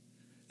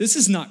 This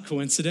is not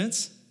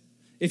coincidence.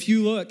 If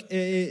you look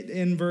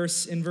in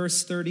verse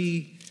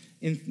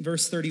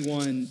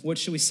 31, what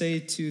should we say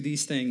to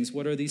these things?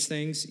 What are these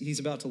things? He's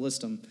about to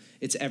list them.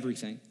 It's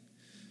everything.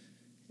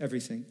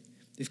 Everything.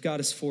 If God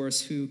is for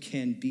us, who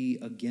can be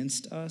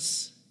against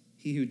us?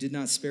 He who did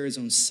not spare his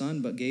own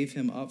son, but gave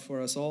him up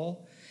for us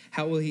all.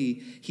 How will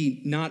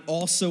he not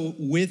also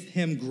with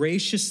him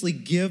graciously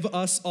give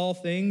us all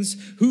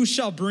things? Who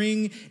shall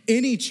bring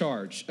any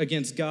charge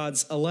against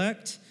God's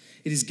elect?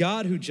 It is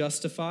God who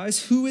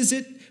justifies. Who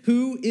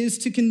is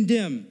to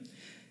condemn?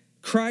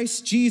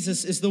 Christ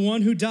Jesus is the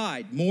one who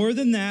died, more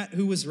than that,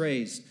 who was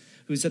raised,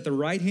 who's at the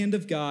right hand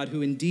of God,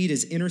 who indeed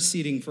is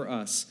interceding for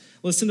us.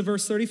 Listen to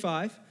verse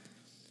 35.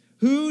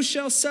 Who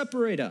shall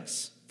separate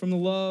us from the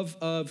love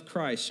of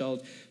Christ?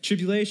 Shall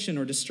tribulation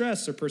or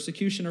distress or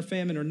persecution or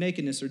famine or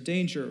nakedness or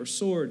danger or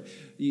sword?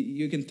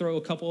 You can throw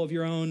a couple of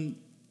your own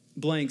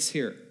blanks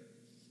here.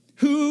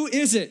 Who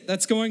is it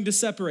that's going to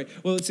separate?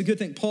 Well, it's a good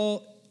thing.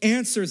 Paul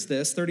answers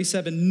this,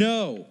 37,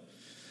 no.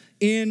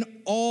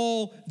 In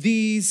all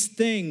these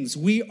things,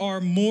 we are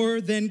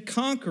more than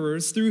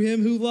conquerors through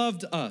him who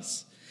loved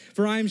us.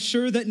 For I am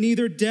sure that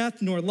neither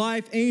death, nor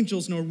life,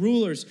 angels, nor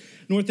rulers,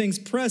 nor things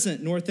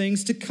present, nor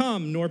things to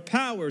come, nor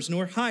powers,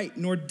 nor height,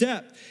 nor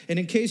depth. And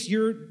in case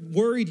you're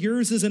worried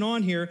yours isn't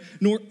on here,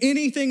 nor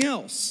anything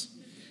else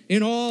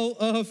in all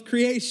of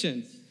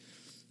creation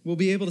will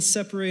be able to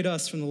separate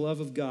us from the love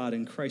of God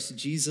in Christ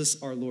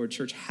Jesus our Lord.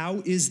 Church,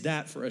 how is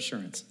that for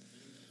assurance?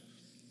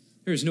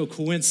 There's no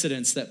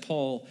coincidence that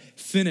Paul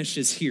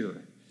finishes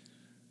here.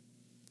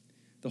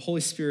 The Holy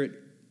Spirit,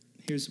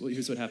 here's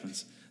what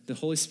happens. The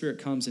Holy Spirit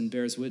comes and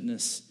bears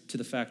witness to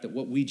the fact that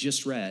what we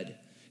just read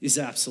is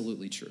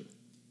absolutely true.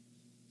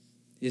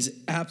 Is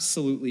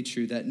absolutely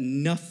true that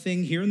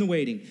nothing, here in the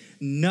waiting,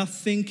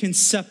 nothing can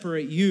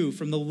separate you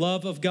from the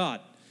love of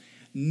God.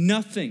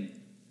 Nothing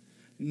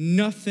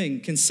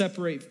can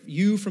separate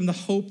you from the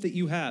hope that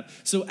you have.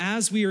 So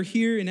as we are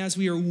here and as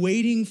we are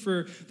waiting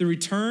for the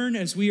return,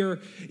 as we are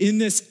in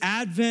this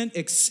Advent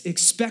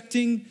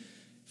expecting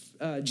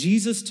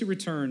Jesus to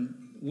return,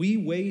 we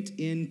wait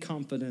in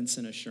confidence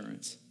and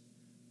assurance.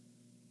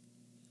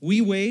 We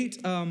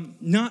wait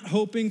not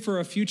hoping for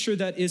a future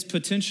that is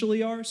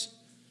potentially ours.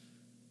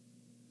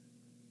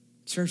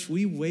 Church,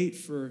 we wait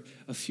for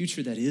a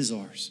future that is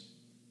ours.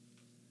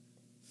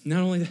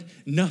 Not only that,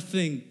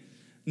 nothing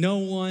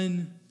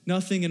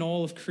in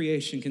all of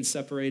creation can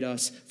separate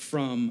us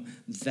from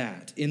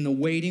that. In the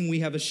waiting,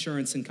 we have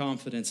assurance and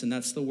confidence, and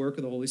that's the work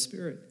of the Holy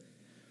Spirit.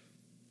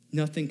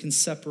 Nothing can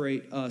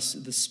separate us.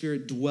 The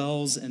Spirit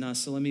dwells in us.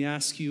 So let me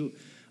ask you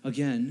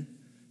again,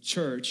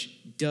 church,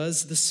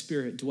 does the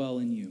Spirit dwell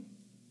in you?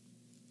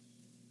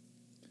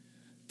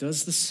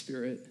 Does the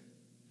Spirit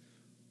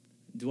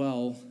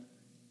dwell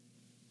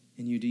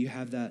in you? Do you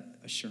have that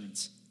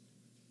assurance?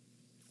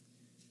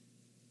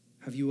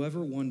 Have you ever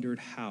wondered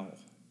how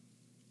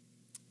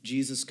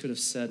Jesus could have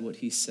said what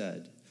he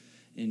said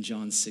in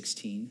John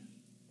 16?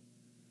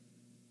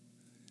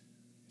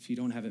 If you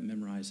don't have it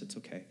memorized, it's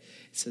okay.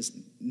 It says,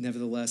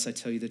 nevertheless, I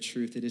tell you the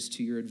truth, it is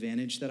to your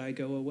advantage that I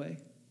go away.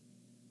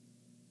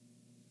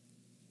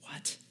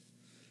 What?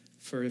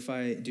 For if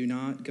I do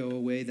not go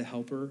away, the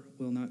Helper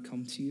will not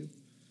come to you.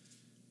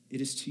 It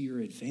is to your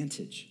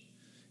advantage.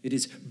 It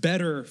is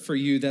better for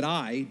you that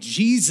I,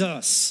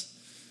 Jesus,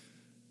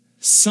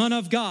 Son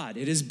of God,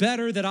 it is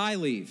better that I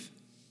leave.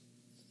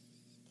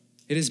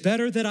 It is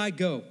better that I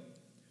go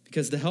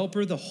because the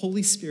Helper, the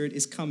Holy Spirit,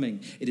 is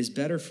coming. It is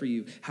better for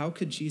you. How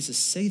could Jesus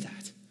say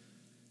that?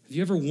 Have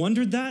you ever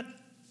wondered that?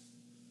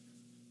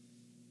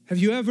 Have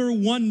you ever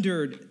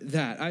wondered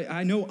that?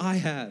 I know I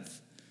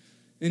have.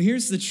 And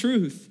here's the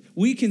truth.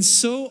 We can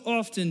so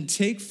often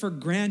take for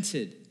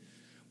granted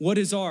what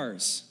is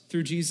ours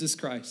through Jesus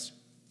Christ.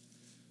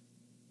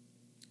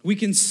 We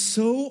can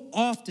so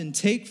often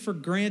take for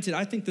granted,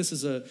 I think this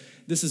is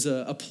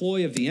a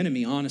ploy of the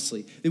enemy,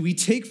 honestly, that we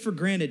take for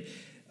granted.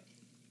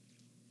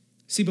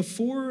 See,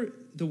 before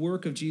the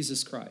work of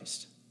Jesus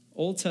Christ,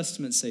 Old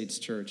Testament saints,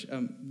 church,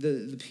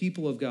 the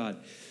people of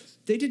God,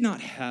 they did not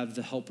have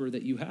the Helper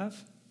that you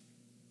have.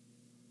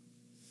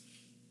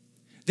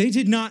 They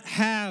did not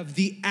have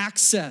the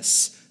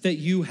access that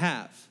you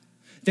have.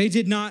 They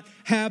did not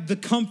have the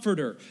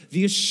comforter,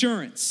 the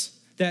assurance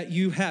that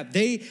you have.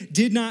 They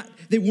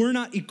were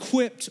not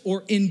equipped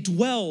or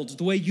indwelled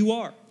the way you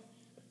are.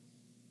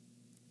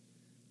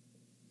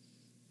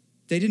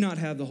 They did not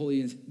have the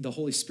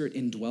Holy Spirit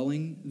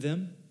indwelling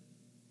them.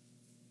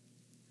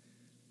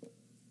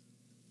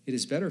 It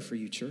is better for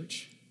you,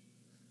 church,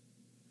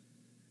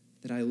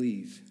 that I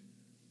leave.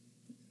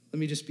 Let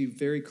me just be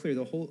very clear.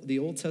 The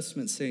Old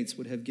Testament saints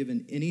would have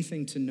given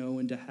anything to know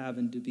and to have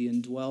and to be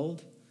indwelled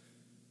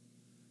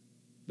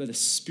by the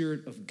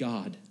Spirit of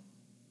God.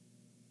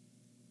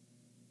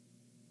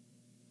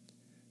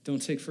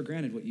 Don't take for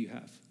granted what you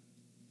have.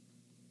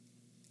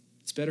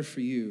 It's better for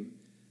you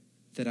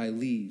that I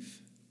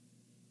leave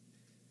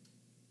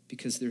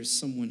because there's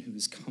someone who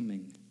is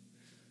coming.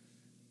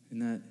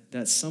 And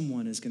that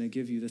someone is going to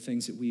give you the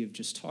things that we have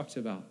just talked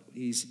about.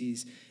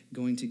 He's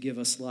going to give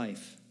us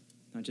life.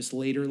 Not just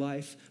later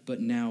life, but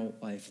now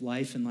life.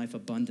 Life and life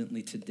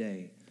abundantly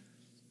today.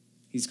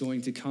 He's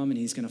going to come and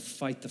he's going to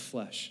fight the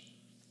flesh.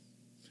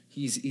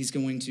 He's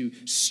going to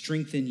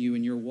strengthen you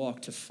in your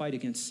walk to fight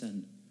against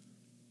sin.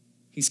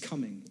 He's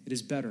coming. It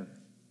is better.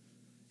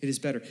 It is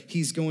better.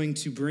 He's going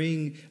to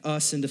bring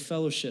us into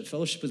fellowship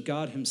with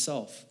God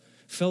himself.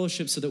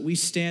 Fellowship so that we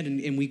stand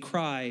and we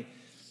cry,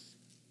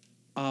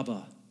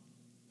 Abba,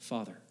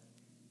 Father.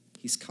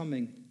 He's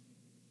coming.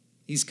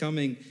 He's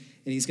coming,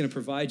 and he's going to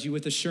provide you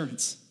with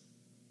assurance.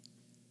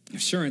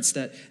 Assurance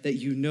that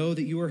you know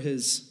that you are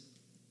his.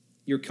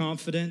 You're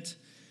confident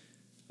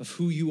of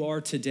who you are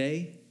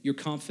today. You're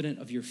confident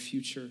of your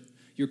future.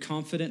 You're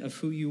confident of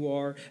who you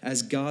are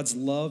as God's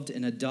loved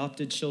and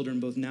adopted children,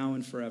 both now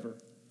and forever.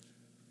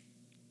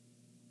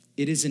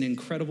 It is an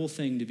incredible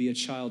thing to be a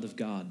child of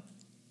God.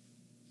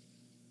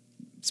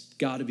 It's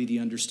got to be the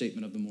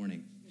understatement of the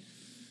morning.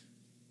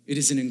 It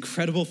is an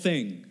incredible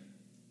thing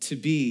to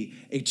be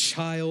a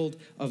child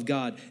of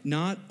God.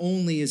 Not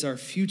only is our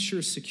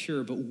future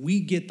secure, but we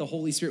get the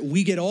Holy Spirit.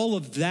 We get all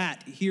of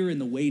that here in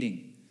the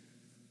waiting.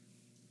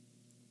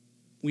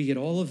 We get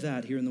all of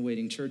that here in the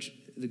waiting. Church,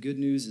 the good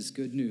news is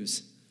good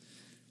news.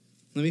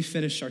 Let me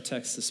finish our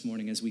text this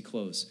morning as we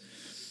close.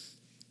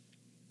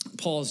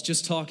 Paul's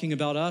just talking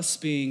about us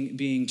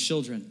being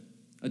children,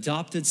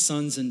 adopted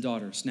sons and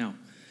daughters. Now,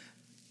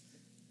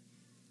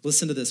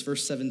 listen to this,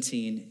 verse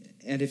 17.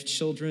 And if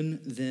children,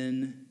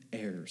 then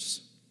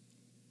heirs,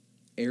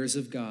 heirs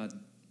of God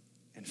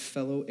and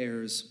fellow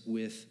heirs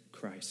with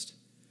Christ,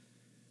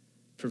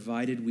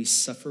 provided we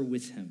suffer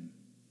with him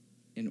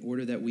in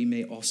order that we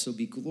may also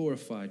be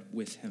glorified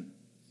with him.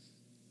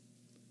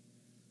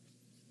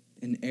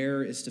 An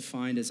heir is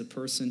defined as a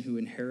person who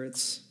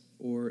inherits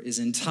or is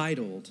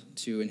entitled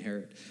to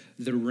inherit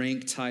the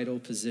rank, title,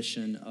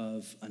 position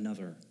of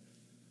another.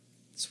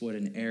 That's what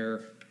an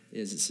heir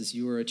is. It says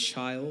you are a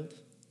child,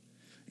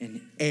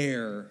 an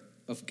heir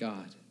of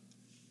God.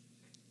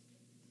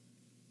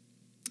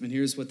 And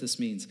here's what this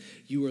means.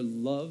 You are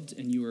loved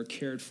and you are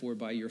cared for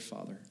by your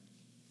Father.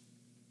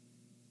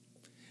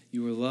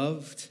 You are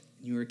loved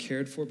and you are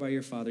cared for by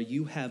your Father.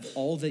 You have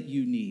all that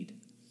you need,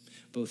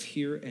 both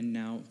here and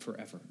now,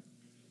 forever.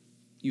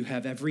 You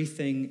have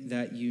everything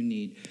that you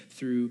need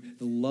through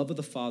the love of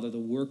the Father, the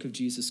work of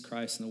Jesus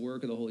Christ, and the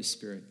work of the Holy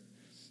Spirit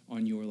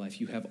on your life.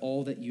 You have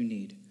all that you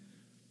need.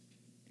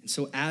 And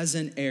so as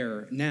an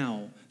heir,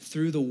 now,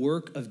 through the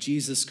work of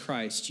Jesus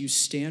Christ, you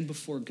stand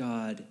before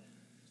God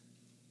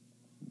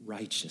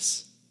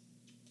righteous.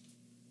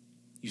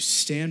 You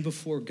stand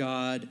before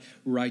God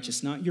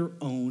righteous, not your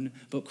own,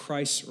 but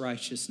Christ's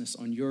righteousness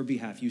on your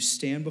behalf. You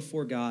stand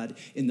before God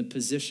in the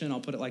position,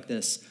 I'll put it like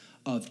this,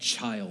 of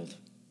child.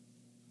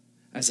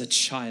 As a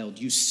child,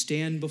 you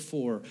stand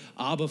before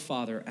Abba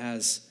Father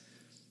as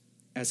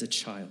a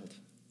child.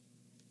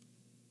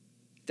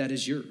 That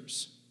is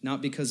yours,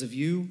 not because of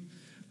you,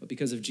 but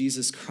because of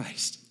Jesus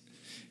Christ.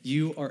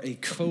 You are a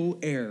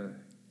co-heir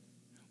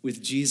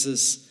with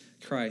Jesus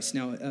Christ.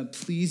 Now,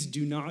 please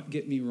do not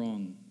get me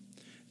wrong.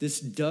 This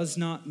does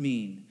not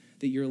mean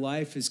that your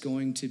life is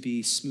going to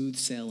be smooth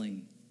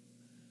sailing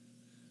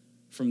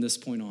from this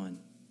point on.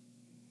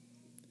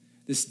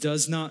 This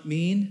does not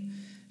mean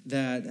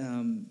that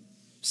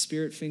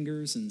spirit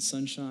fingers and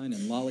sunshine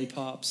and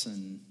lollipops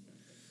and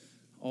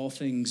all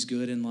things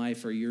good in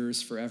life are yours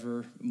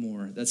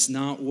forevermore. That's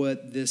not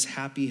what this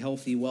happy,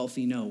 healthy,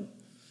 wealthy, no.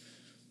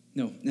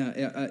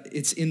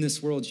 It's in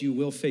this world you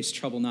will face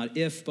trouble, not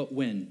if, but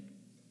when.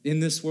 In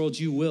this world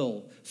you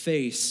will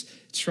face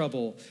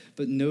trouble.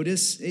 But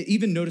notice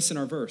in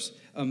our verse,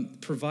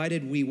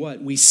 provided we what?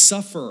 We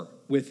suffer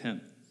with him.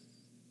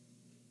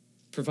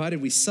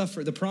 Provided we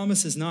suffer. The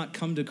promise is not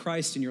come to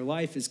Christ and your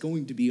life is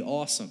going to be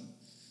awesome.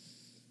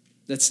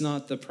 That's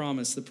not the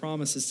promise. The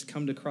promise is to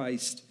come to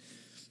Christ,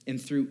 and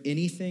through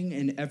anything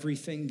and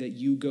everything that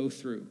you go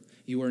through,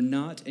 you are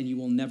not and you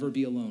will never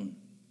be alone.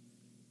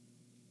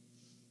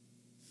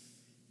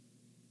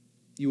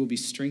 You will be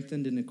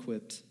strengthened and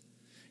equipped.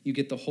 You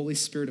get the Holy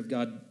Spirit of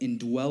God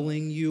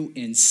indwelling you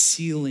and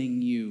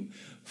sealing you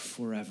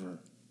forever.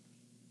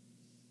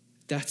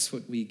 That's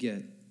what we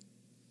get.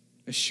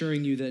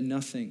 Assuring you that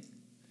nothing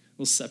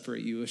will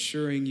separate you.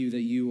 Assuring you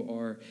that you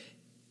are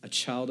a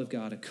child of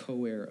God, a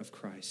co-heir of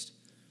Christ.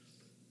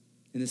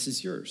 And this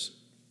is yours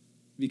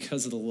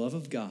because of the love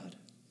of God,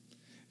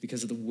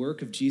 because of the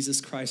work of Jesus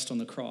Christ on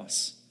the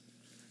cross,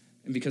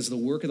 and because of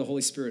the work of the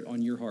Holy Spirit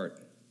on your heart.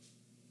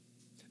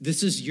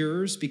 This is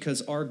yours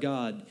because our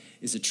God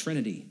is a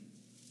Trinity.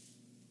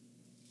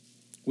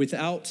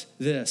 Without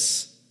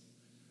this,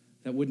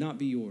 that would not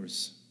be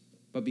yours.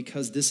 But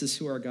because this is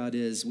who our God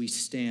is, we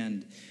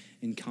stand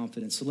in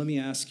confidence. So let me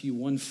ask you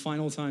one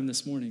final time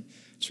this morning,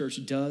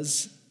 church,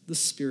 does the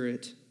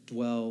Spirit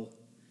dwell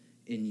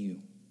in you?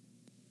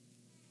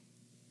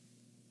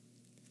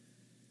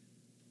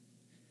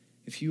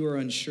 If you are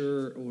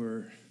unsure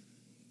or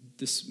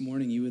this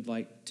morning you would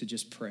like to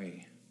just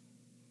pray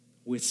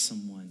with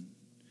someone,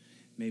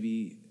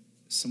 maybe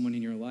someone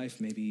in your life,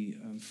 maybe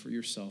for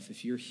yourself,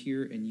 if you're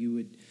here and you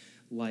would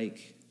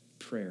like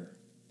prayer,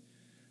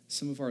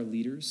 some of our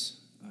leaders,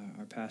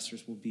 our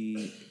pastors will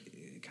be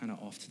kind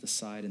of off to the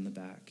side in the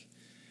back.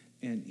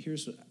 And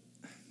here's what,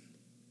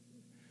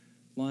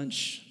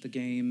 lunch, the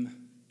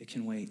game, it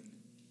can wait.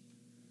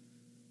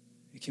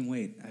 It can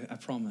wait, I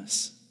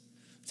promise.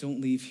 Don't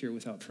leave here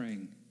without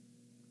praying.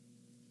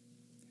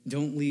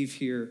 Don't leave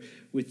here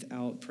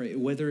without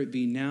praying. Whether it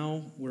be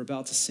now, we're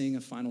about to sing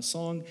a final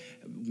song.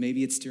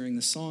 Maybe it's during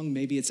the song.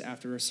 Maybe it's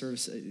after our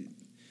service.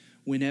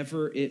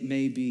 Whenever it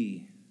may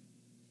be,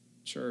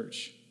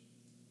 church,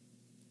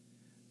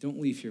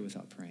 don't leave here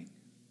without praying.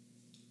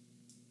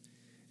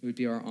 It would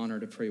be our honor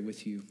to pray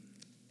with you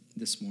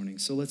this morning.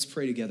 So let's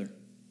pray together.